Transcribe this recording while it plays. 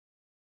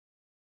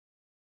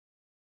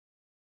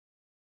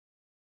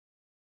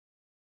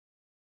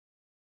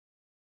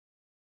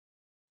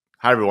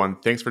Hi, everyone.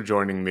 Thanks for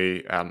joining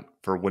me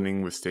for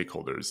Winning with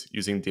Stakeholders,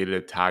 using data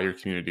to tie your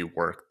community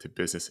work to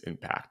business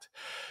impact.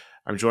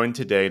 I'm joined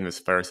today in this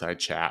fireside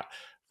chat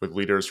with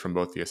leaders from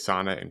both the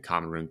Asana and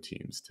Common Room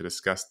teams to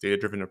discuss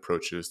data-driven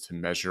approaches to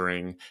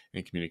measuring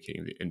and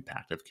communicating the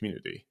impact of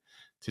community.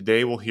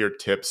 Today, we'll hear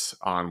tips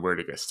on where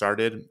to get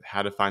started,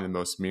 how to find the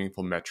most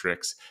meaningful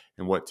metrics,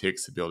 and what it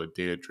takes to build a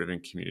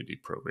data-driven community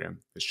program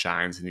that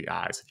shines in the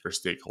eyes of your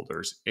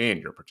stakeholders and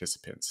your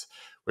participants,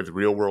 with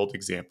real-world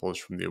examples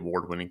from the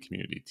award-winning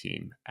community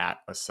team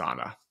at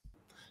Asana.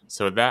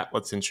 So with that,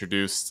 let's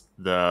introduce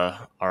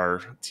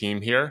our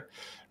team here.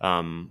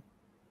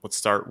 Let's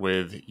start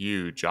with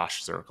you,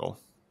 Josh Zirkle.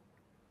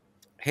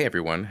 Hey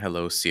everyone,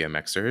 hello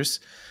CMXers.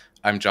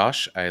 I'm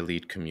Josh. I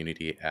lead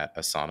community at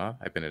Asana.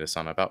 I've been at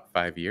Asana about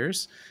 5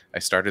 years. I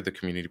started the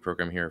community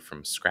program here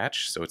from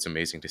scratch, so it's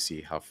amazing to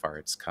see how far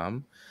it's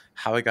come.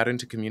 How I got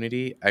into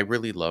community, I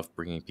really love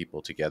bringing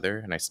people together,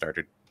 and I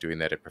started doing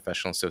that at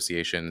professional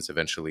associations,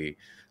 eventually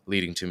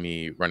leading to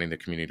me running the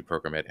community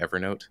program at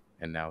Evernote,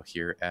 and now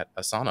here at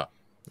Asana.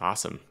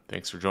 Awesome.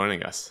 Thanks for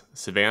joining us.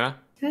 Savannah?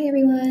 Hi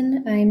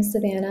everyone, I'm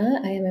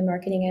Savannah. I am a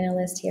marketing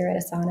analyst here at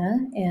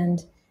Asana, and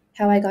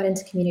how I got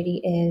into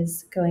community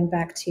is going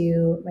back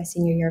to my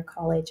senior year of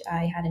college.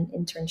 I had an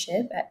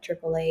internship at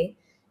AAA,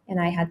 and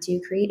I had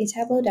to create a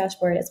Tableau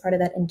dashboard as part of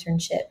that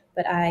internship,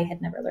 but I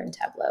had never learned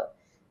Tableau.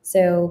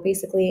 So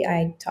basically,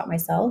 I taught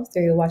myself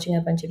through watching a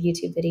bunch of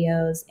YouTube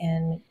videos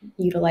and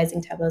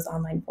utilizing Tableau's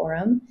online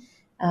forum.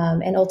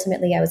 And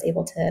ultimately, I was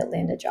able to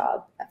land a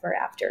job for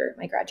after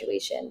my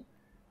graduation.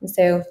 And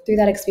so through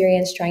that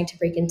experience, trying to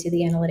break into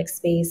the analytics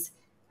space,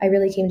 I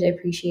really came to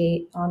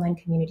appreciate online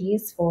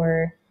communities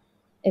for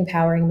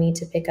empowering me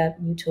to pick up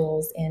new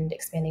tools and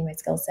expanding my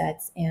skill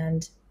sets.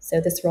 And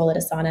so this role at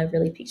Asana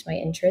really piqued my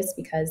interest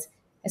because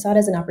I saw it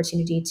as an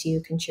opportunity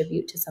to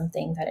contribute to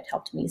something that had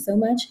helped me so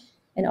much,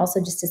 and also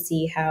just to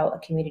see how a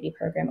community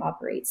program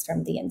operates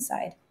from the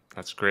inside.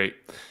 That's great.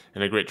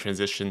 And a great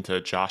transition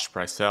to Josh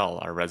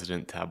Brycel, our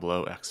resident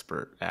Tableau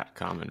expert at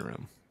Common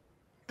Room.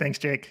 Thanks,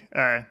 Jake.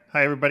 Hi,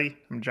 everybody.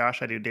 I'm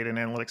Josh. I do data and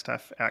analytics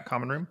stuff at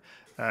Common Room.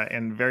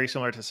 And very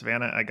similar to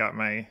Savannah, I got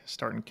my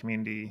start in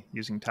community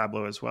using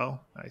Tableau as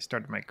well. I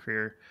started my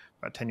career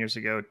about 10 years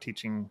ago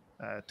teaching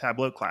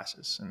Tableau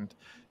classes and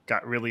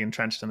got really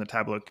entrenched in the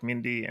Tableau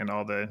community and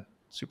all the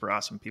super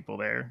awesome people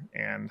there,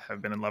 and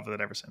have been in love with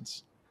it ever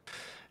since.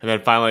 And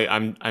then finally,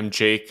 I'm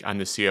Jake. I'm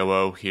the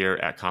COO here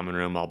at Common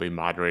Room. I'll be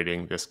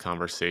moderating this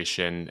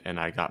conversation, and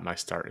I got my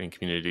start in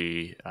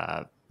community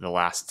the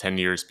last 10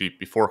 years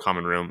before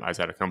Common Room. I was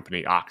at a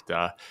company,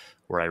 Okta,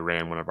 where I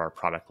ran one of our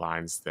product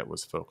lines that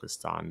was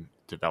focused on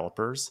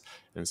developers.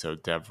 And so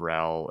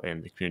DevRel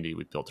and the community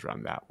we built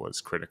around that was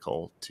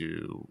critical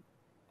to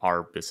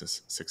our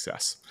business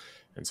success.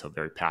 And so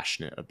very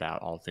passionate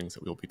about all the things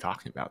that we'll be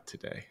talking about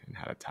today and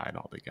how to tie it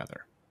all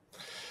together.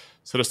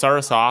 So to start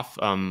us off,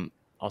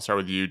 I'll start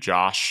with you,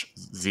 Josh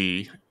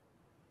Z.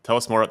 Tell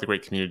us more about the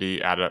great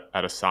community at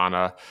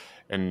Asana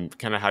and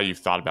kind of how you've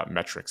thought about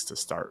metrics to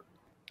start.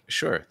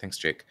 Sure, thanks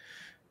Jake.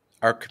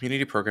 Our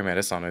community program at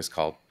Asana is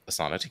called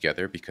Asana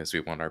Together because we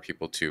want our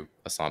people to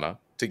Asana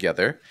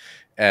together.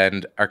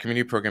 And our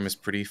community program is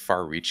pretty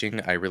far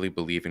reaching. I really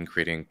believe in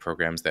creating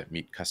programs that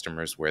meet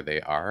customers where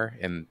they are.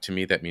 And to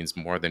me, that means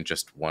more than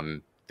just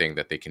one thing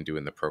that they can do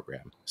in the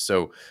program.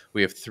 So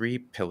we have 3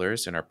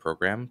 pillars in our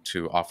program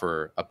to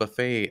offer a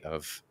buffet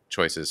of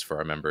choices for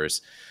our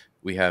members.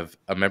 We have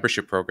a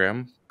membership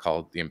program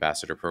called the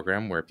Ambassador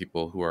Program, where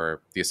people who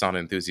are the Asana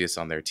enthusiasts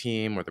on their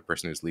team or the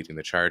person who's leading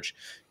the charge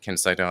can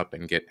sign up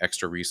and get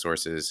extra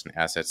resources and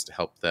assets to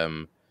help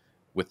them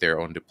with their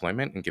own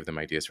deployment and give them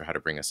ideas for how to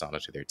bring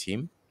Asana to their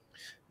team.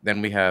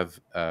 Then we have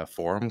a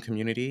forum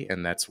community,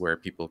 and that's where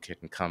people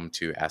can come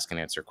to ask and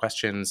answer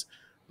questions,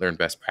 learn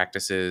best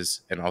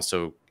practices, and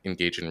also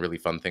engage in really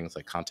fun things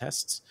like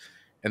contests.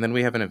 And then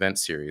we have an event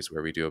series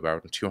where we do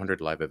about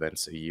 200 live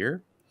events a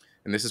year.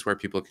 And this is where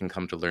people can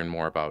come to learn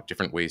more about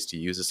different ways to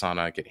use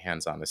Asana, get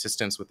hands-on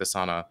assistance with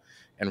Asana,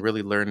 and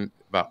really learn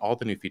about all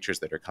the new features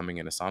that are coming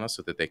in Asana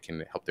so that they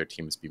can help their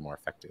teams be more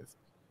effective.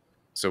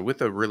 So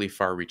with a really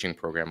far-reaching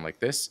program like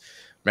this,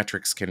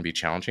 metrics can be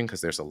challenging because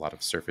there's a lot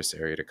of surface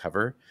area to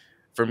cover.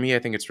 For me, I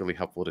think it's really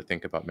helpful to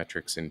think about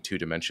metrics in 2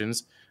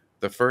 dimensions.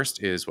 The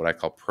first is what I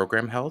call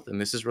program health,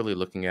 and this is really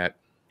looking at,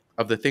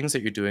 of the things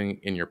that you're doing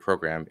in your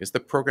program, is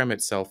the program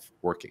itself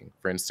working?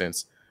 For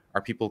instance,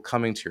 are people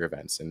coming to your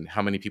events, and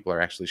how many people are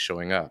actually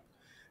showing up?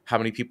 How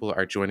many people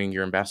are joining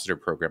your ambassador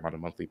program on a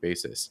monthly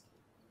basis?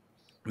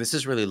 This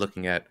is really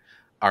looking at,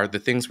 are the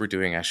things we're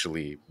doing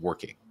actually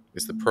working?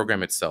 Is the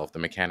program itself, the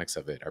mechanics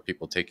of it, are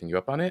people taking you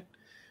up on it?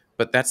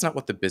 But that's not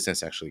what the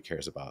business actually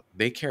cares about.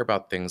 They care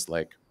about things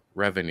like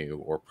revenue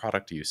or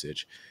product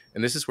usage.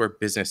 And this is where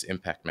business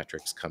impact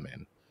metrics come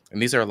in.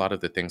 And these are a lot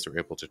of the things we're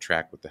able to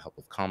track with the help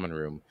of Common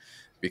Room,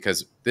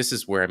 because this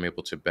is where I'm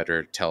able to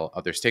better tell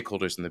other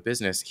stakeholders in the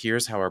business,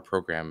 here's how our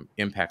program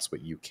impacts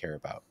what you care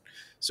about.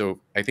 So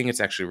I think it's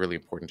actually really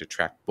important to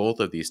track both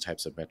of these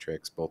types of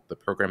metrics, both the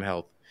program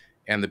health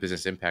and the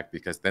business impact,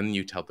 because then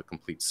you tell the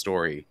complete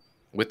story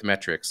with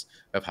metrics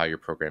of how your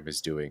program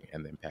is doing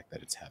and the impact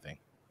that it's having.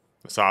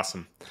 That's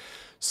awesome.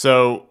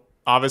 So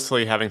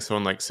obviously, having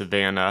someone like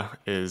Savannah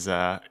is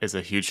a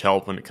huge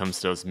help when it comes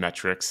to those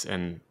metrics,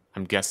 and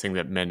I'm guessing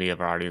that many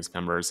of our audience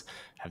members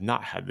have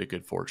not had the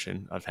good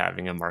fortune of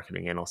having a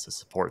marketing analyst to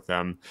support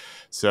them.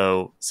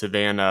 So,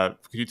 Savannah,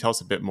 could you tell us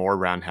a bit more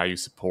around how you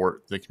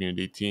support the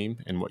community team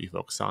and what you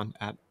focus on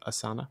at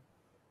Asana?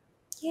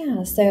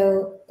 Yeah,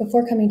 so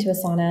before coming to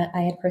Asana,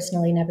 I had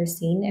personally never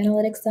seen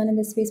analytics done in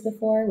this space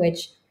before,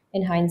 which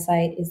in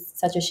hindsight is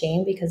such a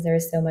shame because there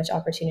is so much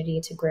opportunity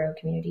to grow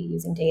community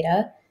using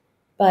data.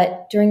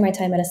 But during my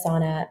time at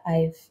Asana,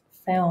 I've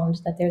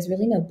found that there's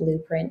really no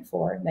blueprint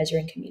for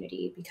measuring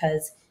community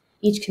because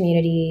each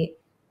community,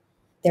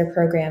 their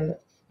program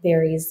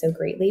varies so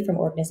greatly from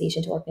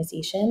organization to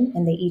organization,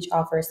 and they each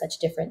offer such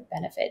different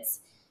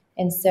benefits.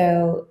 And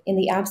so, in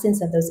the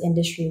absence of those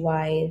industry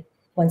wide,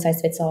 one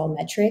size fits all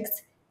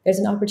metrics, there's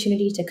an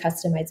opportunity to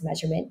customize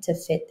measurement to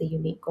fit the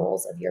unique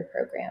goals of your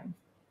program.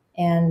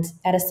 And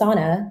at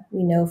Asana,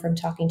 we know from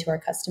talking to our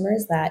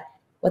customers that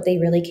what they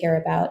really care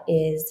about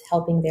is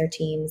helping their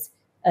teams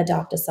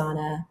adopt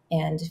Asana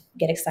and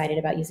get excited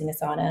about using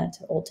Asana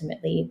to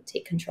ultimately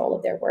take control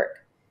of their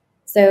work.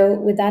 So,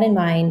 with that in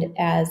mind,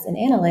 as an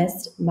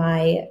analyst,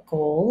 my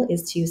goal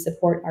is to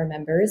support our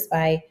members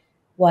by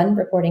one,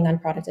 reporting on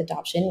product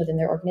adoption within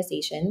their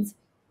organizations,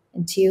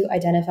 and two,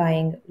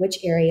 identifying which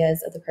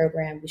areas of the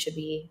program we should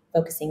be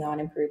focusing on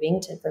improving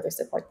to further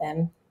support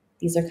them.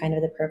 These are kind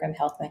of the program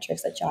health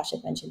metrics that Josh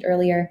had mentioned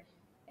earlier.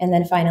 And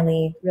then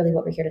finally, really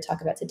what we're here to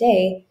talk about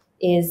today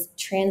is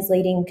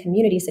translating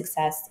community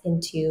success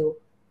into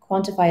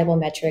quantifiable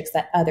metrics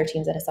that other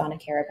teams at Asana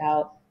care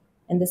about.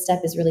 And this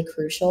step is really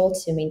crucial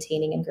to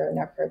maintaining and growing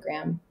our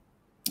program.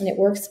 And it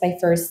works by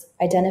first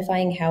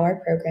identifying how our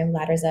program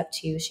ladders up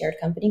to shared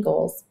company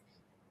goals.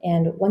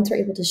 And once we're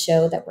able to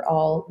show that we're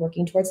all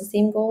working towards the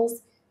same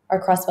goals,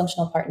 our cross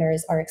functional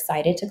partners are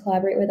excited to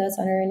collaborate with us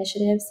on our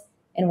initiatives.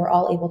 And we're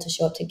all able to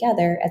show up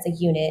together as a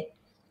unit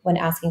when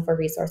asking for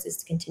resources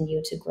to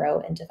continue to grow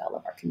and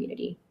develop our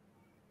community.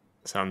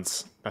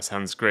 That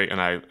sounds great,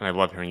 and I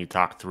love hearing you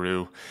talk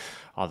through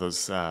all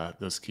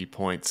those key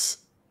points.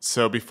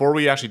 So before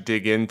we actually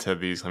dig into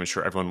these, I'm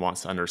sure everyone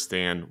wants to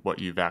understand what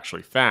you've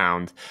actually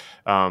found.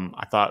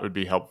 I thought it would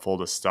be helpful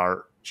to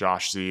start,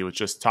 Josh Z, with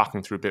just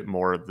talking through a bit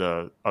more of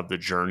the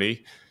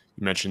journey.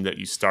 You mentioned that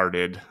you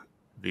started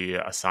the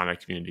Asana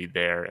community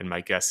there, and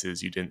my guess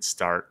is you didn't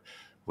start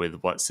with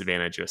what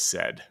Savannah just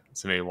said.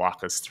 So maybe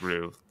walk us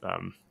through,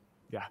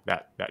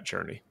 that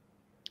journey.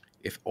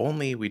 If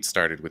only we'd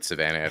started with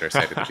Savannah at our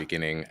site at the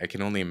beginning. I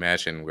can only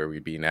imagine where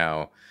we'd be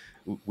now.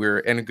 We're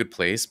in a good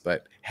place,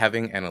 but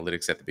having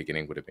analytics at the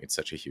beginning would have made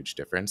such a huge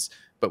difference.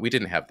 But we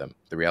didn't have them.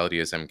 The reality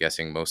is, I'm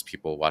guessing most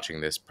people watching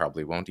this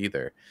probably won't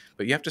either.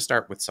 But you have to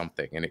start with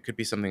something, and it could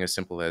be something as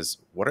simple as,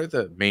 what are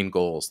the main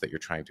goals that you're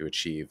trying to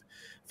achieve?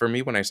 For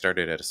me, when I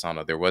started at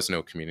Asana, there was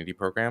no community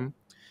program,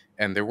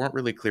 and there weren't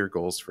really clear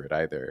goals for it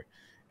either.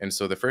 And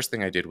so the first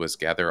thing I did was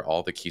gather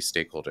all the key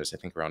stakeholders, I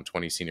think around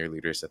 20 senior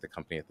leaders at the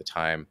company at the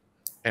time,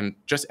 and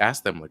just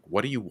ask them, like,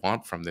 what do you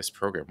want from this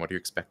program? What are you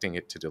expecting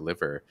it to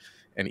deliver?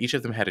 And each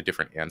of them had a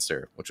different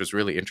answer, which was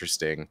really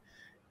interesting.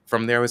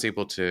 From there, I was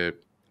able to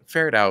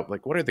ferret out,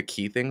 like, what are the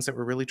key things that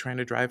we're really trying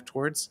to drive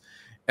towards?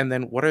 And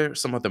then what are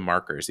some of the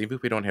markers? Even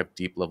if we don't have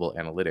deep level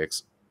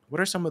analytics,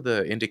 what are some of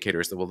the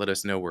indicators that will let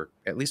us know we're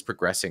at least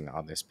progressing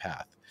on this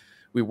path?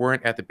 We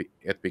weren't at the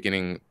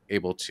beginning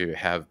able to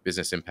have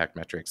business impact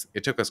metrics.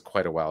 It took us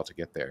quite a while to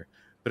get there,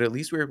 but at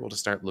least we were able to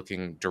start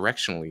looking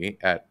directionally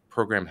at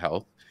program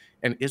health.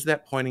 And is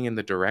that pointing in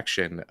the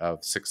direction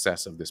of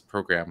success of this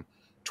program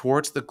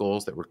towards the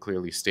goals that were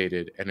clearly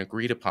stated and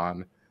agreed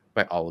upon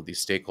by all of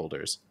these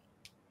stakeholders?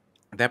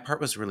 That part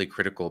was really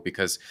critical,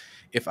 because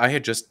if I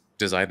had just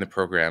designed the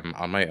program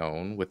on my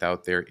own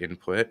without their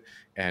input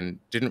and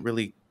didn't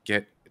really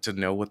get to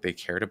know what they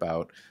cared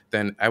about,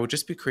 then I would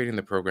just be creating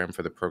the program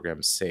for the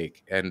program's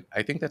sake. And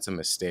I think that's a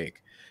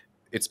mistake.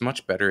 It's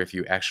much better if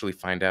you actually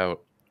find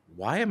out,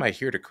 why am I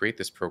here to create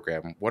this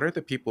program? What are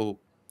the people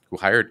who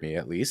hired me,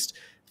 at least,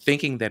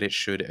 thinking that it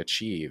should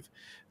achieve?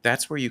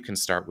 That's where you can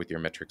start with your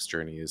metrics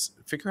journey, is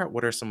figure out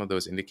what are some of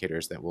those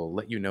indicators that will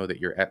let you know that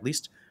you're at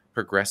least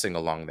progressing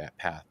along that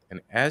path.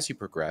 And as you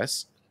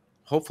progress,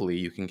 hopefully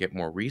you can get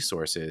more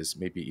resources,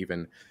 maybe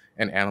even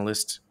an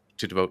analyst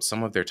to devote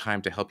some of their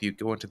time to help you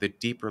go into the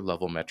deeper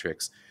level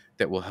metrics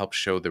that will help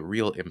show the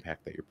real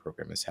impact that your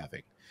program is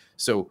having.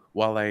 So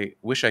while I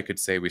wish I could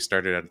say we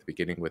started out at the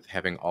beginning with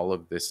having all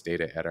of this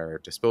data at our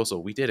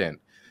disposal, we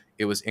didn't.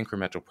 It was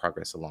incremental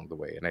progress along the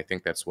way. And I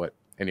think that's what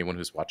anyone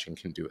who's watching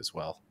can do as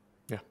well.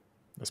 Yeah,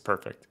 that's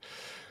perfect.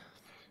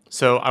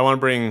 So I want to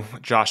bring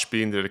Josh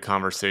B into the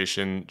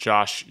conversation.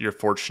 Josh, you're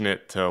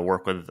fortunate to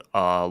work with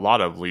a lot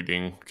of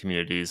leading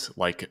communities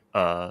like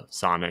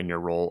Sana in your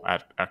role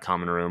at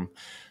Common Room.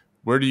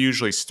 Where do you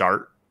usually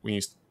start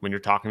when you're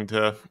talking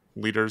to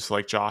leaders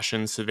like Josh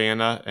and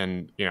Savannah?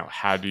 And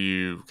how do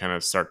you kind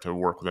of start to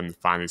work with them to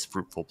find these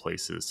fruitful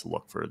places to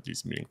look for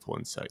these meaningful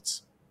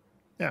insights?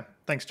 Yeah,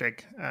 thanks,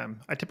 Jake.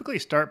 I typically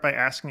start by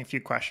asking a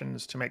few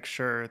questions to make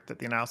sure that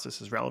the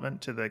analysis is relevant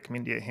to the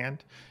community at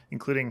hand,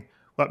 including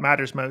what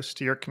matters most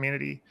to your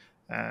community,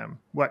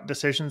 what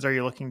decisions are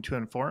you looking to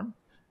inform.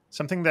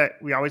 Something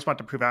that we always want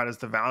to prove out is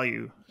the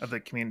value of the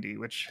community,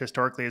 which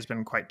historically has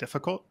been quite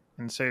difficult.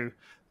 And so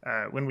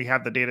when we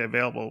have the data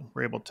available,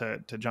 we're able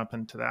to jump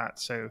into that.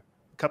 So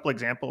a couple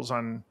examples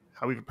on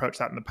how we've approached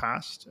that in the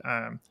past.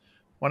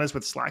 One is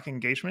with Slack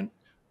engagement,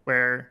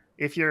 where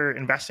if you're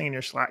investing in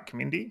your Slack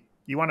community,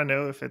 you want to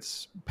know if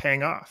it's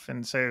paying off.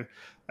 And so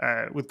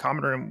with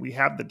Common Room, we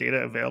have the data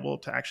available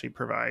to actually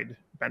provide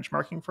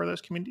benchmarking for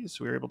those communities.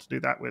 So we were able to do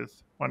that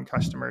with one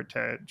customer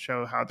to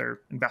show how their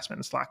investment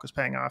in Slack was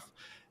paying off.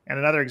 And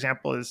another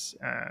example is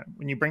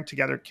when you bring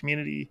together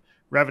community,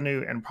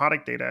 revenue, and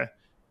product data,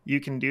 you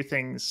can do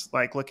things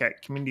like look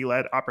at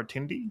community-led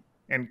opportunity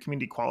and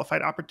community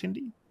qualified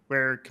opportunity,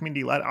 where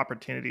community-led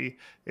opportunity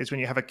is when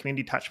you have a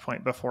community touch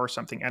point before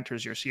something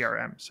enters your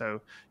CRM.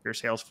 So your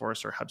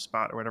Salesforce or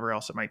HubSpot or whatever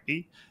else it might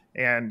be.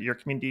 And your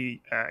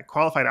community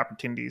qualified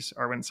opportunities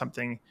are when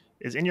something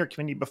is in your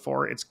community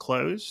before it's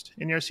closed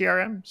in your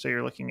CRM. So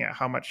you're looking at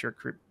how much your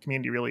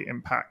community really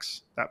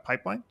impacts that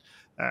pipeline.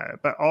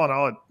 But all in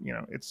all,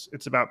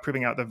 it's about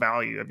proving out the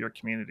value of your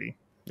community.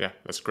 Yeah,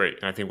 that's great.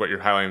 And I think what you're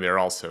highlighting there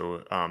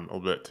also a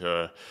little bit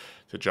to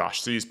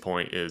Josh C's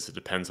point is it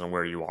depends on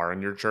where you are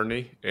in your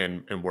journey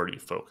and where you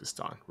focused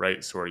on,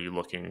 right? So are you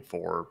looking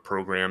for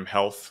program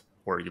health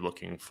or are you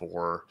looking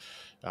for,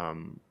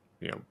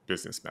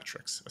 business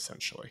metrics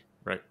essentially,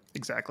 right?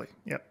 Exactly.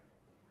 Yep.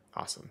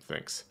 Awesome.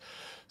 Thanks.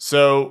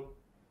 So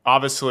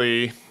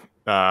obviously,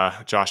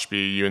 Josh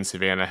B, you and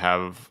Savannah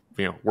have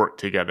worked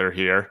together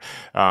here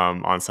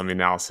on some of the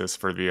analysis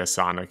for the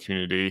Asana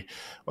community.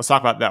 Let's talk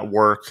about that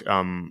work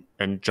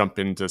and jump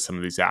into some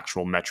of these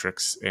actual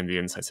metrics and the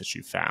insights that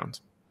you found.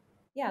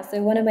 Yeah,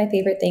 so one of my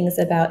favorite things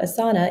about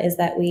Asana is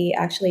that we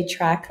actually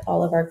track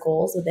all of our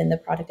goals within the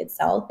product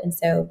itself. And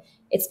so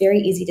it's very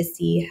easy to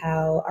see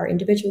how our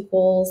individual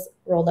goals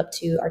roll up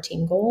to our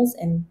team goals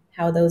and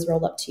how those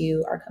roll up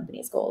to our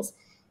company's goals.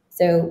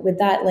 So with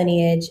that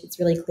lineage, it's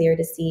really clear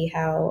to see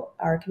how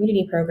our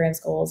community programs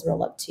goals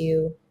roll up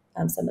to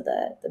some of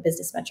the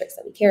business metrics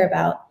that we care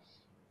about.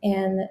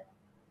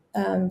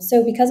 And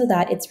so because of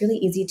that, it's really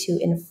easy to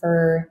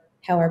infer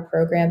how our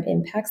program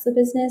impacts the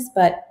business.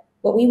 But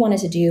what we wanted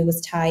to do was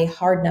tie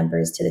hard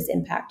numbers to this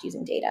impact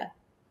using data.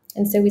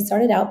 And so we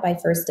started out by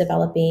first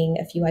developing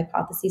a few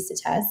hypotheses to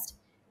test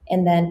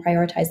and then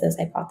prioritize those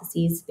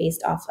hypotheses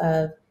based off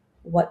of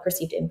what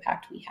perceived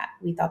impact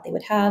we thought they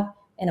would have,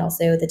 and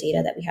also the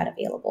data that we had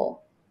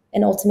available.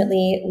 And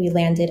ultimately, we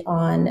landed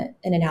on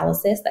an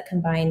analysis that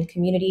combined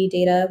community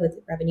data with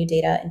revenue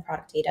data and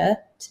product data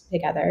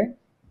together,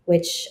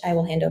 which I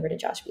will hand over to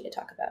Josh B to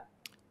talk about.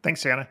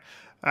 Thanks, Savannah.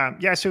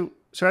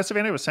 So as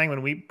Savannah was saying,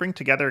 when we bring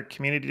together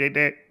community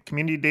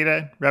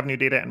data, revenue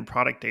data, and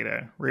product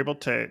data, we're able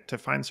to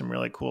find some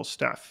really cool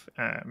stuff.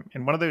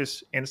 And one of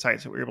those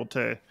insights that we're able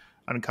to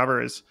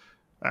uncover is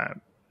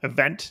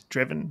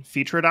event-driven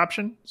feature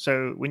adoption.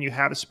 So when you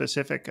have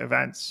specific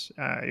events,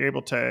 you're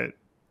able to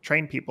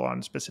train people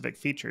on specific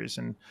features.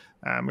 And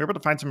we're able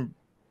to find some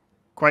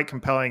quite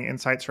compelling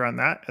insights around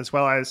that, as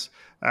well as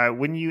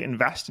when you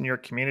invest in your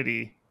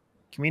community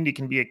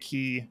can be a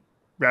key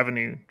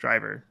revenue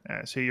driver.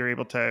 So you're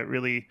able to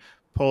really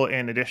pull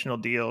in additional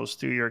deals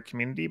through your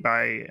community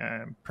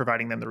by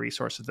providing them the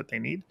resources that they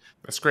need.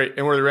 That's great.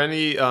 And were there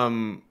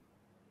any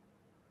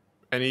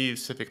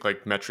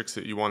specific metrics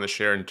that you want to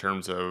share in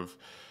terms of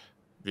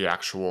the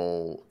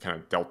actual kind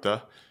of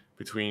delta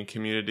between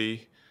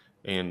community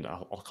and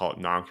I'll call it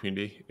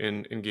non-community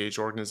in engaged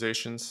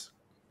organizations?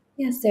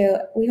 Yeah,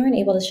 so we weren't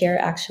able to share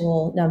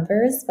actual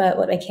numbers, but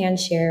what I can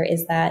share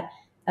is that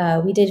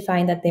we did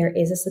find that there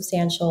is a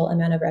substantial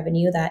amount of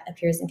revenue that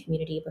appears in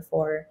community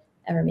before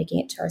ever making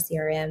it to our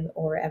CRM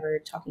or ever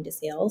talking to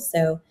sales.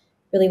 So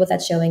really what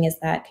that's showing is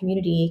that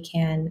community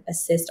can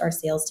assist our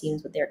sales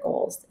teams with their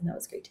goals, and that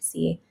was great to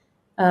see.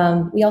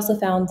 We also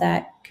found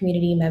that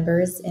community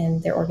members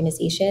and their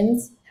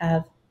organizations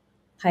have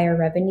higher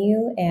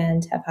revenue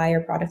and have higher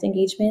product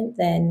engagement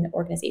than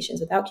organizations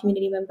without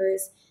community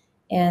members.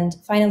 And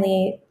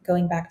finally,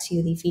 going back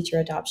to the feature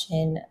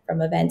adoption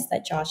from events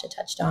that Josh had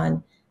touched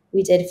on,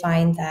 we did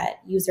find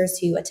that users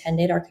who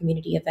attended our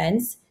community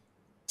events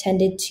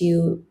tended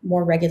to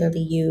more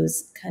regularly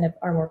use kind of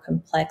our more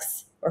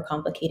complex or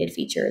complicated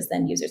features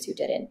than users who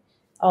didn't.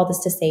 All this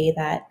to say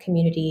that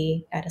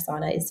community at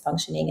Asana is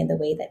functioning in the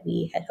way that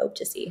we had hoped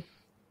to see.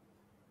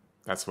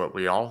 That's what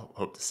we all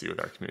hope to see with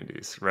our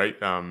communities, right?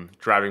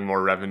 Driving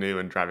more revenue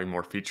and driving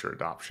more feature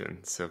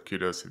adoption. So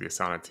kudos to the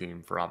Asana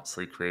team for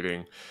obviously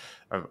creating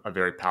a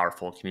very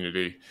powerful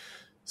community.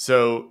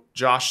 So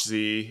Josh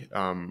Z,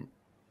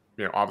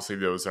 obviously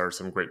those are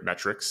some great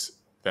metrics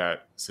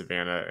that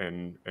Savannah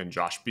and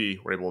Josh B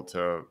were able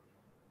to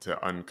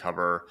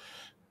uncover.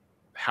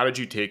 How did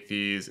you take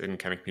these and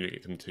kind of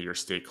communicate them to your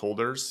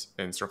stakeholders?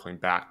 And circling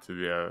back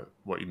to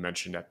what you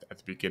mentioned at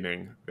the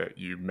beginning, that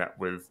you met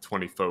with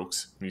 20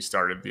 folks when you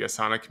started the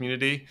Asana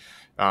community.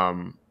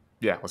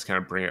 yeah, let's kind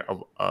of bring it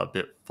a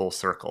bit full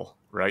circle,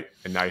 right?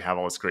 And now you have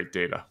all this great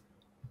data.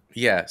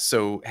 Yeah,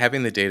 so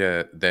having the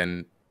data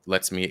then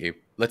lets me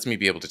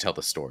be able to tell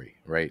the story,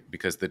 right?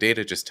 Because the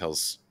data just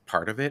tells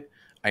part of it.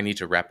 I need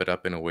to wrap it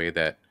up in a way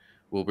that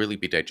will really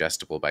be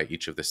digestible by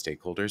each of the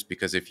stakeholders.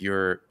 Because if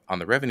you're on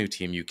the revenue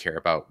team, you care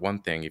about one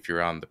thing. If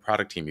you're on the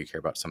product team, you care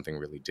about something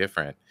really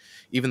different.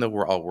 Even though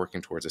we're all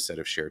working towards a set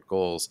of shared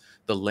goals,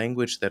 the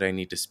language that I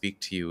need to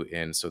speak to you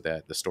in so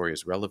that the story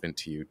is relevant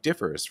to you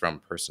differs from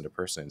person to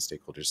person and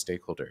stakeholder to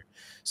stakeholder.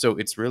 So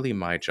it's really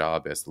my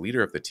job as the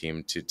leader of the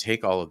team to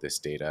take all of this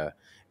data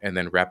and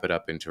then wrap it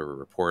up into a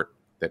report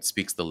that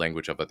speaks the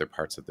language of other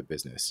parts of the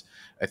business.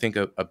 I think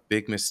a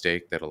big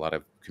mistake that a lot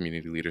of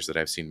community leaders that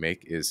I've seen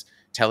make is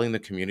telling the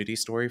community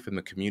story from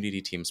the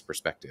community team's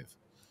perspective.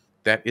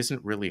 That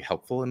isn't really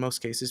helpful in most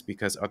cases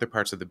because other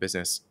parts of the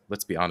business,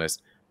 let's be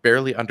honest,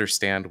 barely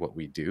understand what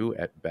we do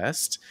at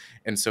best.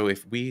 And so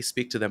if we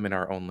speak to them in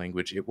our own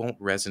language, it won't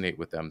resonate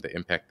with them the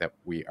impact that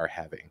we are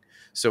having.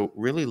 So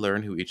really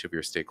learn who each of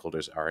your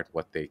stakeholders are and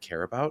what they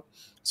care about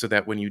so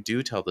that when you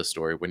do tell the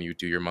story, when you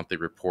do your monthly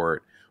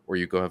report or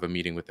you go have a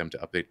meeting with them to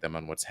update them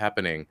on what's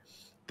happening,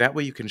 that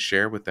way you can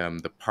share with them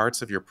the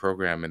parts of your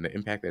program and the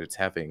impact that it's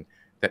having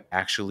that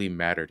actually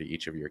matter to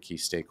each of your key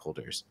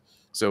stakeholders.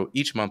 So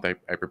each month I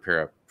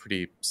prepare a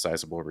pretty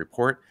sizable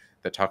report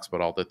that talks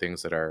about all the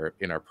things that are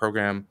in our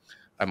program.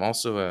 I'm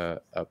also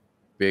a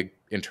big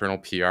internal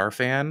PR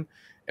fan.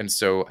 And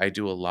so I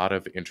do a lot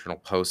of internal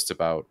posts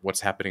about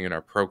what's happening in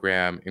our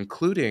program,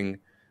 including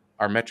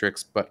our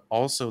metrics, but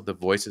also the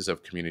voices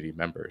of community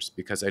members,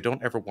 because I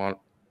don't ever want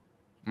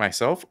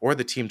myself or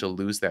the team to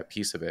lose that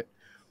piece of it.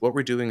 What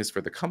we're doing is for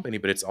the company,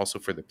 but it's also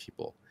for the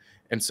people.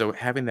 And so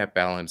having that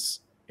balance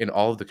in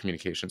all of the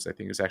communications, I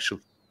think, is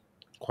actually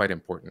quite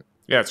important.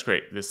 Yeah, it's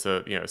great. This,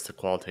 it's the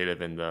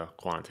qualitative and the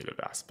quantitative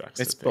aspects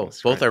It's of both.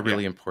 things, Both right? are Yeah.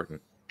 really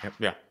important. Yep.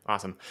 Yeah,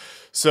 awesome.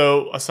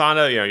 So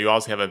Asana, you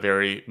also have a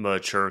very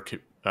mature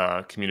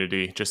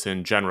community just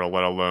in general,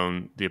 let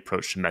alone the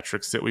approach to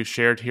metrics that we've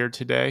shared here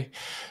today.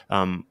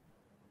 Um,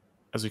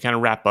 as we kind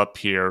of wrap up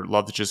here,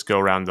 love to just go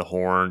around the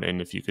horn,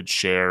 and if you could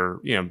share,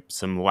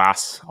 some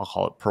last, I'll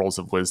call it pearls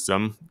of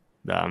wisdom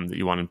that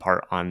you want to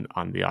impart on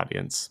the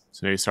audience.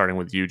 So maybe starting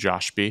with you,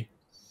 Josh B.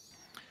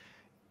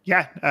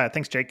 Yeah,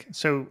 thanks, Jake.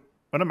 So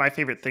one of my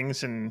favorite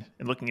things in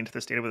looking into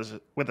this data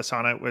with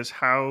Asana was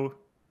how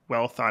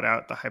well thought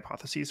out the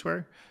hypotheses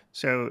were.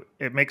 So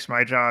it makes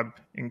my job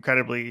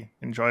incredibly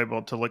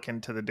enjoyable to look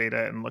into the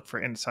data and look for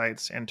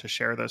insights and to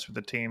share those with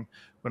the team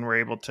when we're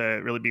able to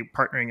really be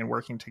partnering and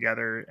working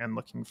together and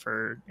looking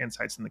for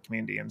insights in the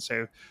community. And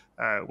so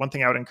one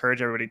thing I would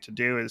encourage everybody to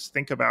do is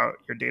think about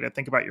your data,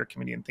 think about your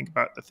community, and think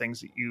about the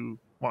things that you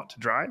want to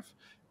drive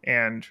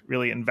and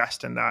really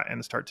invest in that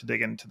and start to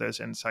dig into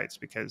those insights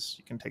because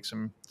you can take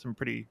some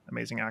pretty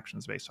amazing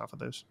actions based off of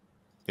those.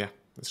 Yeah,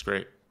 that's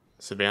great.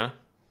 Savannah?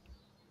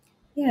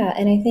 Yeah,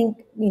 and I think,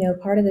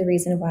 part of the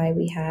reason why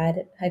we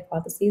had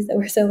hypotheses that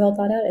were so well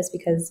thought out is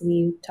because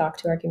we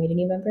talked to our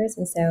community members.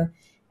 And so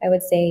I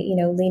would say,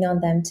 lean on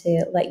them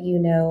to let you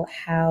know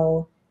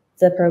how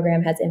the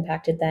program has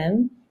impacted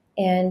them.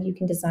 And you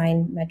can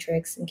design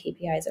metrics and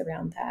KPIs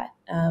around that.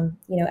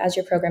 As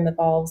your program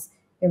evolves,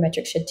 your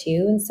metrics should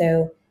too. And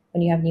so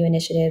when you have new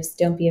initiatives,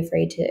 don't be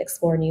afraid to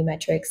explore new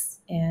metrics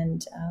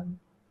and,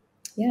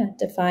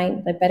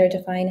 better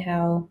define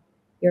how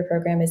your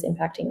program is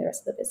impacting the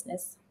rest of the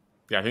business.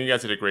 Yeah, I think you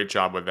guys did a great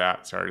job with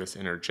that. Sorry to just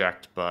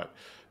interject, but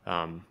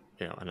and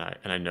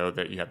I know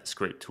that you have this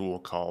great tool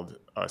called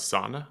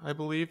Asana, I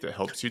believe, that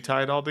helps you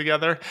tie it all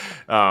together.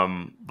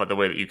 But the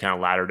way that you kind of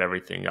laddered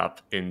everything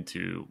up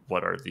into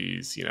what are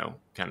these,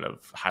 kind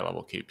of high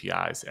level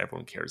KPIs that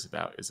everyone cares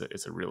about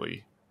is a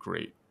really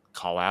great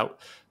call out,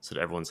 so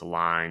that everyone's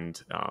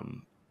aligned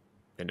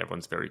and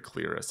everyone's very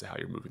clear as to how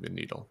you're moving the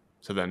needle.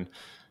 So then,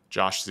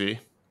 Josh Z.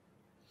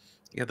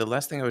 Yeah, the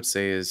last thing I would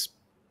say is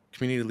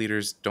community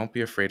leaders, don't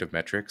be afraid of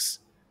metrics.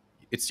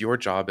 It's your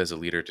job as a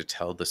leader to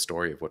tell the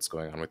story of what's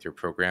going on with your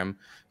program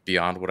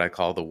beyond what I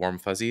call the warm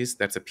fuzzies.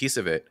 That's a piece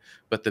of it,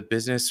 but the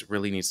business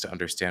really needs to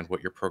understand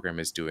what your program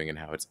is doing and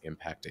how it's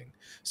impacting.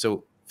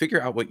 So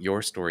figure out what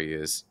your story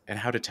is and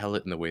how to tell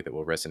it in the way that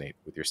will resonate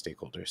with your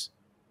stakeholders.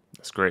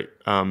 That's great.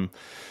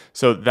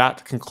 So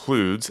that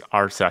concludes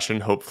our session.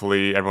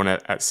 Hopefully, everyone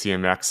at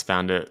CMX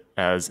found it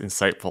as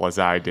insightful as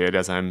I did,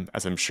 as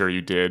I'm sure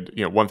you did.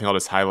 One thing I'll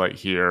just highlight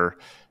here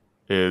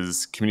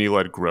is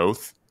community-led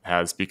growth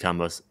has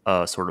become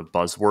a sort of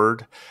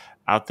buzzword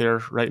out there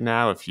right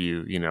now. If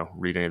you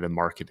read any of the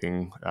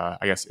marketing, I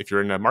guess if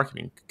you're in a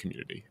marketing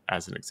community,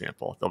 as an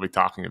example, they'll be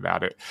talking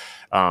about it.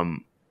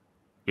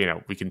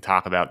 We can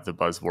talk about the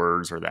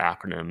buzzwords or the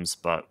acronyms,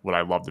 but what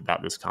I loved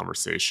about this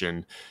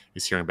conversation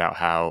is hearing about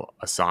how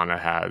Asana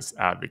has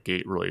out of the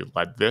gate really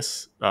led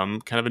this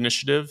kind of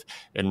initiative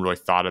and really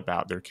thought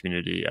about their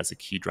community as a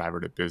key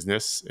driver to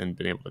business and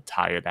been able to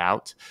tie it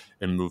out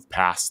and move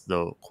past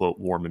the quote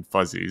warm and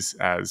fuzzies,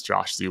 as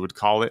Josh Z would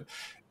call it,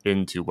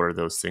 into what are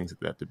those things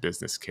that the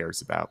business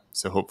cares about.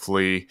 So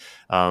hopefully,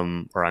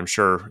 or I'm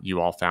sure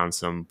you all found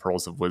some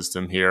pearls of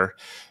wisdom here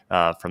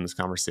from this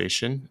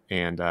conversation.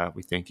 And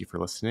we thank you for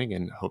listening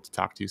and hope to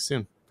talk to you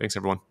soon. Thanks,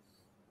 everyone.